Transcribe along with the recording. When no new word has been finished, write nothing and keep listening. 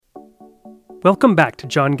Welcome back to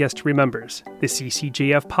John Guest Remembers, the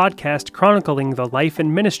CCJF podcast chronicling the life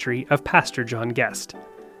and ministry of Pastor John Guest.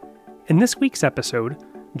 In this week's episode,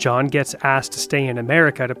 John gets asked to stay in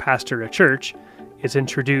America to pastor a church, is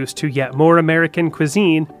introduced to yet more American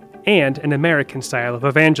cuisine, and an American style of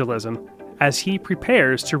evangelism, as he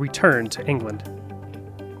prepares to return to England.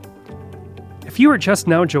 If you are just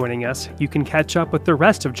now joining us, you can catch up with the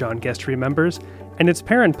rest of John Guest Remembers and its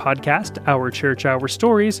parent podcast, Our Church, Our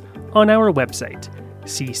Stories, on our website,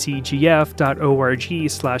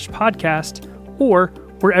 ccgf.org/podcast, or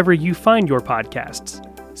wherever you find your podcasts.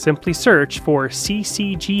 Simply search for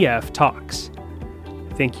CCGF Talks.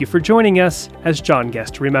 Thank you for joining us as John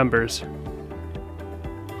Guest Remembers.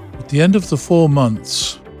 At the end of the 4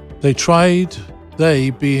 months, they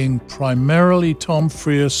being primarily Tom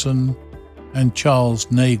Frierson and Charles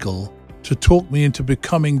Nagel, to talk me into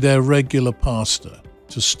becoming their regular pastor,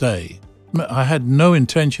 to stay. I had no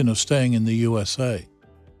intention of staying in the USA,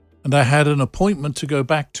 and I had an appointment to go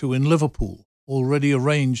back to in Liverpool, already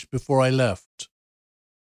arranged before I left,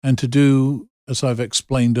 and to do, as I've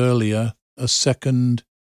explained earlier, a second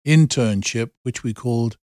internship, which we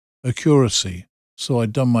called a curacy. So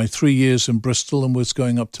I'd done my 3 years in Bristol and was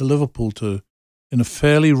going up to Liverpool in a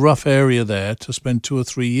fairly rough area there, to spend 2 or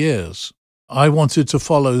 3 years. I wanted to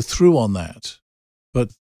follow through on that,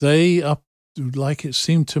 but they, up like it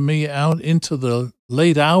seemed to me, out into the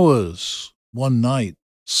late hours one night,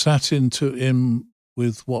 sat in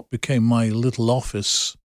with what became my little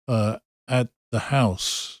office at the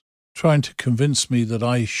house, trying to convince me that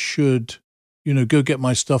I should, go get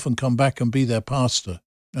my stuff and come back and be their pastor,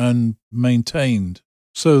 and maintained.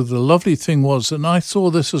 So the lovely thing was, and I saw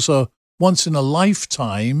this as a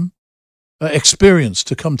once-in-a-lifetime experience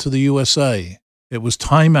to come to the USA. It was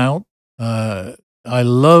time out. I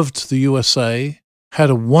loved the USA,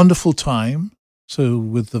 had a wonderful time. So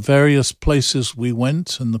with the various places we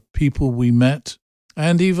went and the people we met,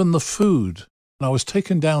 and even the food. I was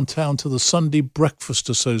taken downtown to the Sunday Breakfast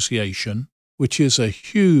Association, which is a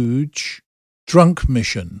huge drunk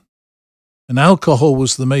mission. And alcohol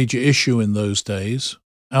was the major issue in those days.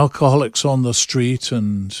 Alcoholics on the street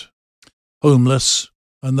and homeless.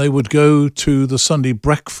 And they would go to the Sunday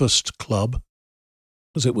Breakfast Club,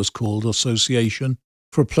 as it was called, association,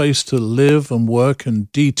 for a place to live and work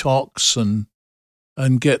and detox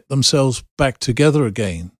and get themselves back together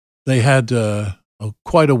again. They had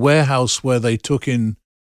quite a warehouse where they took in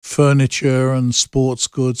furniture and sports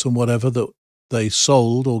goods and whatever that they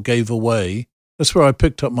sold or gave away. That's where I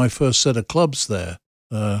picked up my first set of clubs there,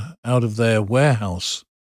 out of their warehouse.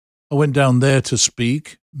 I went down there to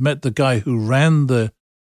speak, met the guy who ran the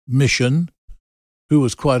mission, who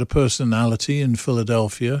was quite a personality in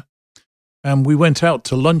Philadelphia, and we went out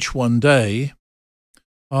to lunch one day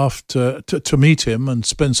after to meet him and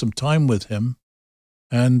spend some time with him,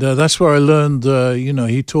 and that's where I learned.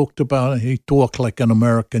 He talked like an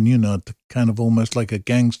American, kind of almost like a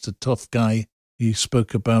gangster tough guy. He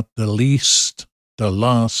spoke about the least, the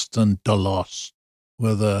last, and the lost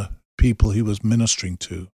were the people he was ministering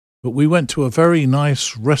to. But we went to a very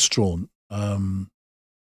nice restaurant.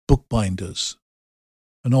 Bookbinders,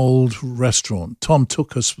 an old restaurant. Tom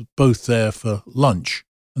took us both there for lunch,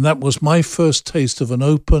 and that was my first taste of an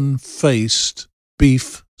open-faced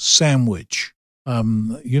beef sandwich.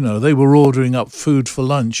 They were ordering up food for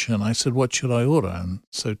lunch, and I said, "What should I order?" And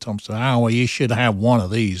so Tom said, you should have one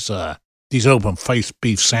of these open-faced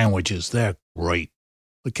beef sandwiches. They're great.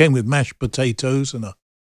 It came with mashed potatoes and a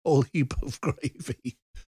whole heap of gravy,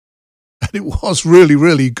 and it was really,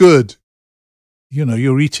 really good.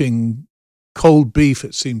 You're eating cold beef,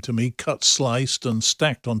 it seemed to me, cut, sliced, and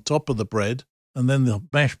stacked on top of the bread, and then the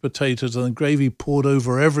mashed potatoes and the gravy poured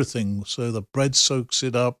over everything, so the bread soaks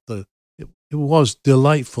it up. It was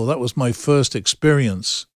delightful. That was my first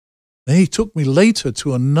experience. Then he took me later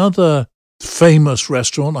to another famous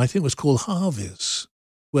restaurant, I think it was called Harvey's,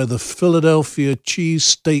 where the Philadelphia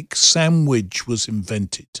cheesesteak sandwich was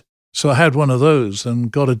invented. So I had one of those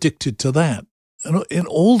and got addicted to that. And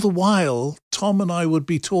all the while, Tom and I would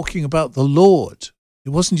be talking about the Lord. It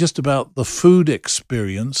wasn't just about the food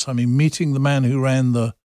experience. I mean, meeting the man who ran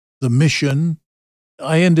the mission.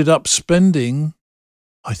 I ended up spending,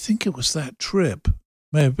 I think it was that trip,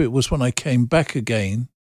 maybe it was when I came back again,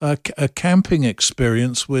 a camping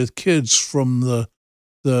experience with kids from the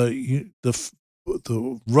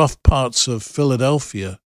rough parts of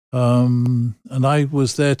Philadelphia. And I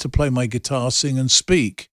was there to play my guitar, sing, and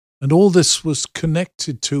speak. And all this was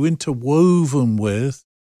connected to, interwoven with,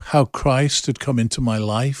 how Christ had come into my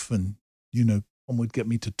life. And, one would get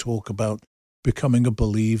me to talk about becoming a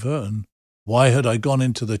believer and why had I gone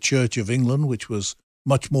into the Church of England, which was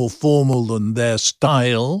much more formal than their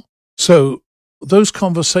style. So those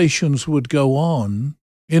conversations would go on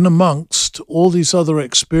in amongst all these other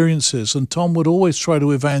experiences, and Tom would always try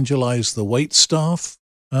to evangelize the waitstaff.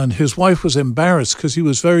 And his wife was embarrassed because he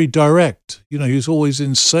was very direct. He was always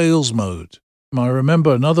in sales mode. I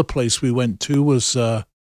remember another place we went to was a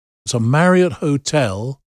Marriott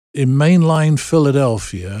hotel in mainline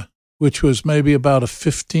Philadelphia, which was maybe about a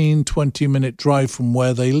 15, 20-minute drive from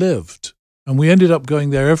where they lived. And we ended up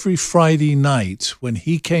going there every Friday night. When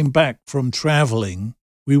he came back from traveling,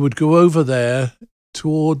 we would go over there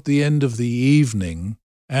toward the end of the evening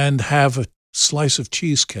and have a slice of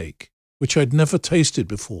cheesecake, which I'd never tasted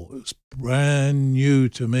before. It was brand new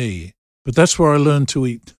to me. But that's where I learned to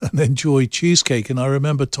eat and enjoy cheesecake. And I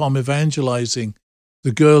remember Tom evangelizing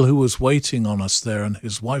the girl who was waiting on us there, and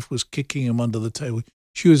his wife was kicking him under the table.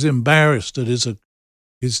 She was embarrassed at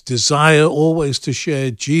his desire always to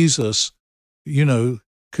share Jesus,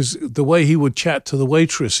 because the way he would chat to the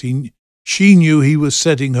waitress, she knew he was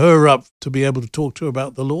setting her up to be able to talk to her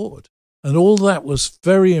about the Lord. And all that was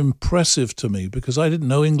very impressive to me because I didn't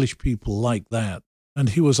know English people like that. And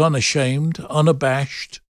he was unashamed,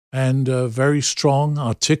 unabashed, and very strong,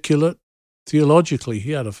 articulate. Theologically,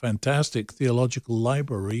 he had a fantastic theological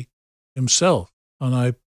library himself.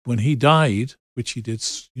 And when he died, which he did,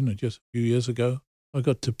 just a few years ago, I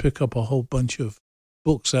got to pick up a whole bunch of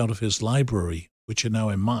books out of his library, which are now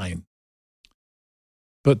in mine.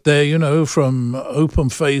 But they're, from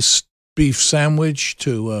open-faced beef sandwich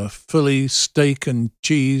to Philly steak and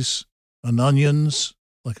cheese and onions,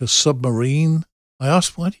 like a submarine. I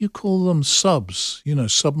asked, why do you call them subs?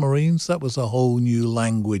 Submarines? That was a whole new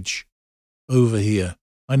language over here.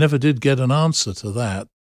 I never did get an answer to that.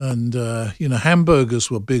 And,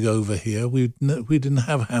 hamburgers were big over here. We didn't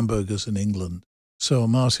have hamburgers in England. So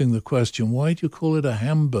I'm asking the question, why do you call it a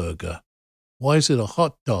hamburger? Why is it a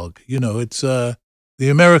hot dog? It's the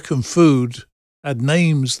American food had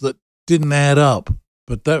names that didn't add up.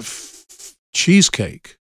 But that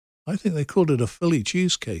cheesecake, I think they called it a Philly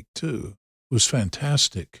cheesecake too, was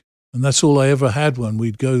fantastic. And that's all I ever had when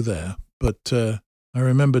we'd go there. But I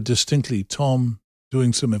remember distinctly Tom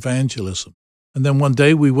doing some evangelism. And then one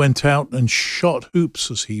day we went out and shot hoops,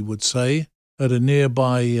 as he would say, at a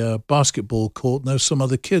nearby basketball court. And there were some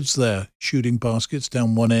other kids there shooting baskets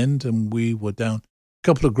down one end, and we were down a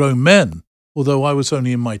couple of grown men. Although I was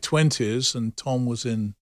only in my 20s and Tom was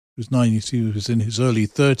in his early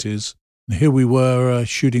 30s. And here we were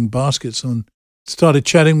shooting baskets and started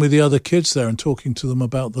chatting with the other kids there and talking to them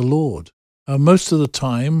about the Lord. Most of the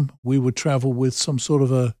time, we would travel with some sort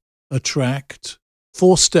of a tract,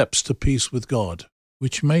 4 Steps to Peace with God,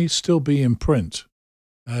 which may still be in print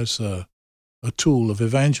as a tool of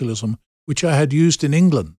evangelism, which I had used in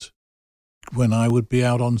England when I would be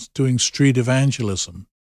out on doing street evangelism.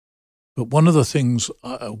 But one of the things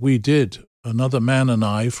we did, another man and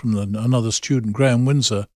I from another student, Graham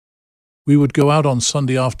Windsor, we would go out on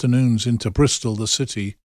Sunday afternoons into Bristol, the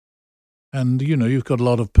city, and, you've got a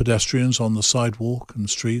lot of pedestrians on the sidewalk and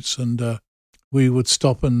streets, and we would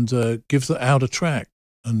stop and give out a tract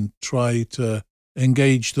and try to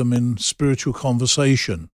engage them in spiritual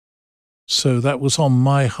conversation. So that was on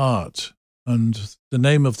my heart, and the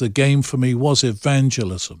name of the game for me was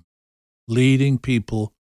evangelism, leading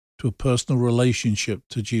people to a personal relationship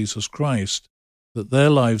to Jesus Christ, that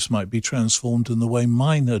their lives might be transformed in the way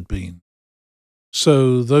mine had been.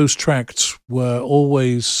 So those tracts were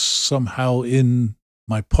always somehow in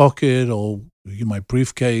my pocket or in my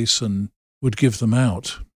briefcase and would give them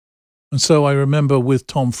out. And so I remember with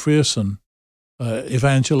Tom Frierson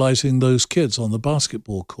evangelizing those kids on the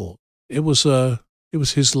basketball court. It was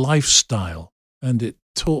his lifestyle, and it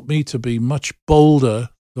taught me to be much bolder,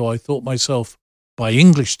 though I thought myself by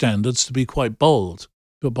English standards to be quite bold.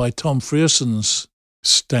 But by Tom Frierson's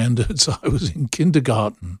standards, I was in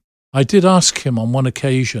kindergarten. I did ask him on one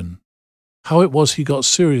occasion how it was he got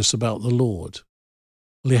serious about the Lord.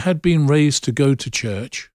 Well, he had been raised to go to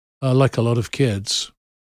church, like a lot of kids.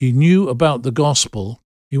 He knew about the gospel.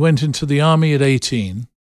 He went into the army at 18,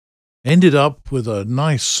 ended up with a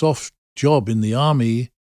nice soft job in the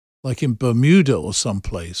army, like in Bermuda or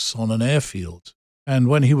someplace on an airfield. And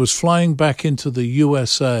when he was flying back into the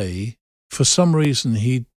USA, for some reason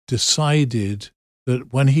he decided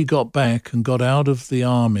that when he got back and got out of the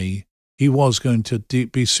army, he was going to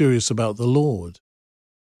be serious about the Lord.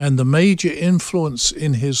 And the major influence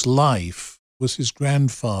in his life was his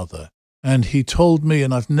grandfather. And he told me,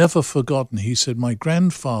 and I've never forgotten, he said, my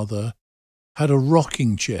grandfather had a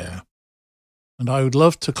rocking chair, and I would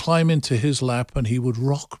love to climb into his lap and he would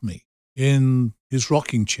rock me in his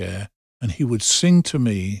rocking chair, and he would sing to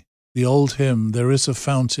me the old hymn, "There is a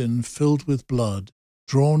fountain filled with blood,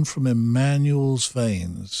 drawn from Emmanuel's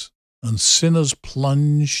veins, and sinners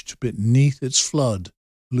plunged beneath its flood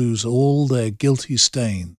lose all their guilty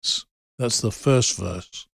stains." That's the first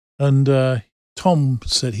verse. And Tom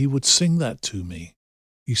said he would sing that to me.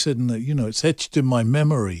 He said, it's etched in my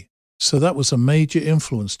memory. So that was a major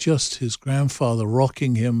influence, just his grandfather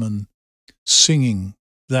rocking him and singing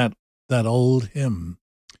that old hymn,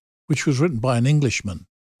 which was written by an Englishman.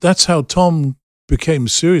 That's how Tom became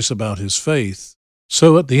serious about his faith.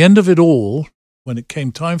 So at the end of it all, when it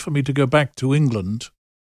came time for me to go back to England,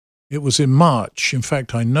 it was in March. In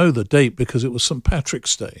fact, I know the date because it was St.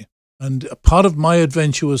 Patrick's Day. And a part of my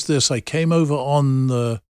adventure was this. I came over on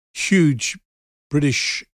the huge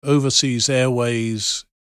British Overseas Airways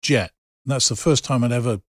jet. And that's the first time I'd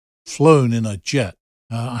ever flown in a jet.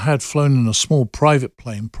 I had flown in a small private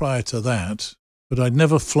plane prior to that, but I'd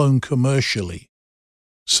never flown commercially.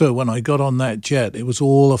 So when I got on that jet, it was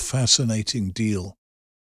all a fascinating deal.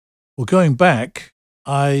 Well, going back,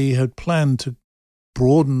 I had planned to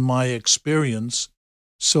broaden my experience,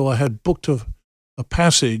 so I had booked a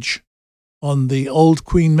passage on the old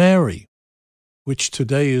Queen Mary, which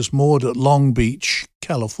today is moored at Long Beach,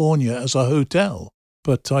 California, as a hotel.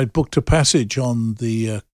 But I'd booked a passage on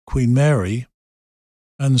the Queen Mary,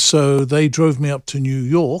 and so they drove me up to New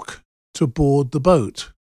York to board the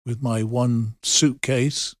boat with my one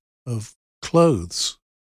suitcase of clothes.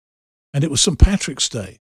 And it was St. Patrick's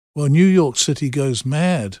Day. Well, New York City goes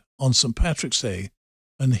mad on St. Patrick's Day,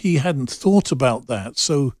 and he hadn't thought about that.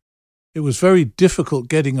 So it was very difficult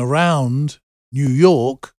getting around New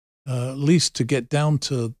York, at least to get down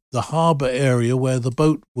to the harbor area where the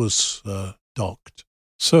boat was docked.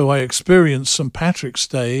 So I experienced St. Patrick's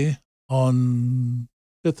Day on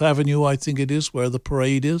Fifth Avenue, I think it is, where the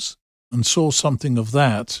parade is, and saw something of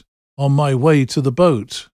that on my way to the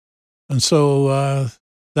boat. And so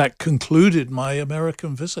that concluded my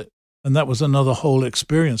American visit. And that was another whole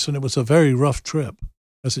experience. And it was a very rough trip,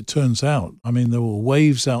 as it turns out. I mean, there were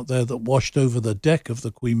waves out there that washed over the deck of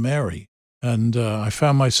the Queen Mary. And I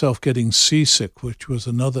found myself getting seasick, which was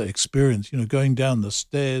another experience, going down the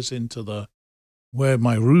stairs into where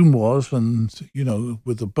my room was, and,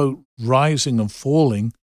 with the boat rising and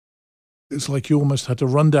falling, it's like you almost had to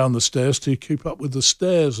run down the stairs to keep up with the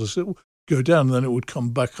stairs as it would go down, and then it would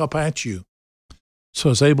come back up at you. So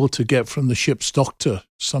I was able to get from the ship's doctor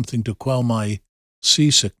something to quell my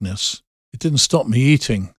seasickness. It didn't stop me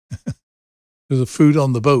eating, because the food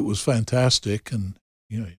on the boat was fantastic, and,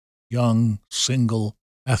 young, single,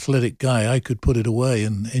 athletic guy, I could put it away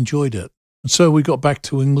and enjoyed it. And so we got back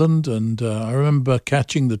to England, and I remember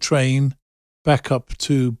catching the train back up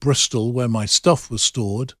to Bristol where my stuff was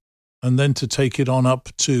stored, and then to take it on up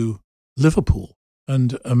to Liverpool.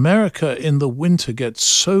 And America in the winter gets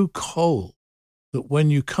so cold that when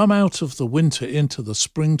you come out of the winter into the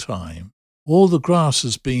springtime, all the grass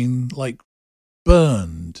has been like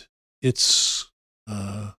burned. It's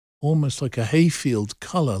almost like a hayfield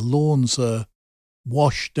color. Lawns are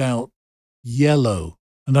washed out yellow.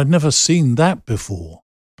 And I'd never seen that before.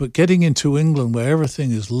 But getting into England where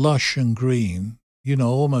everything is lush and green,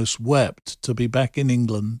 almost wept to be back in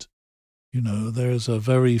England. There's a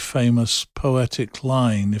very famous poetic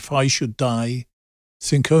line, "If I should die,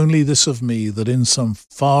 think only this of me, that in some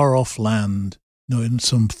far-off land, in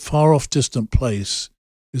some far-off distant place,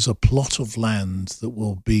 is a plot of land that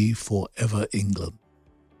will be forever England."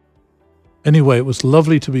 Anyway, it was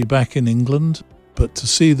lovely to be back in England, but to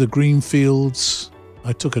see the green fields,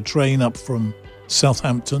 I took a train up from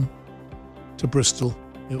Southampton to Bristol.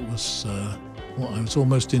 It was, I was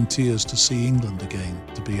almost in tears to see England again,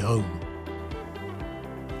 to be home.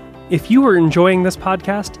 If you are enjoying this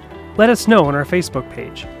podcast, let us know on our Facebook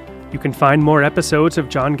page. You can find more episodes of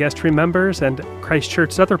John Guest Remembers and Christ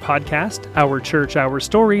Church's other podcast, Our Church, Our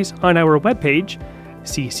Stories, on our webpage,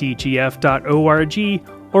 ccgf.org,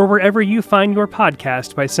 or wherever you find your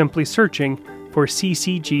podcast by simply searching for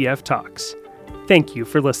CCGF Talks. Thank you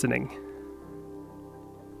for listening.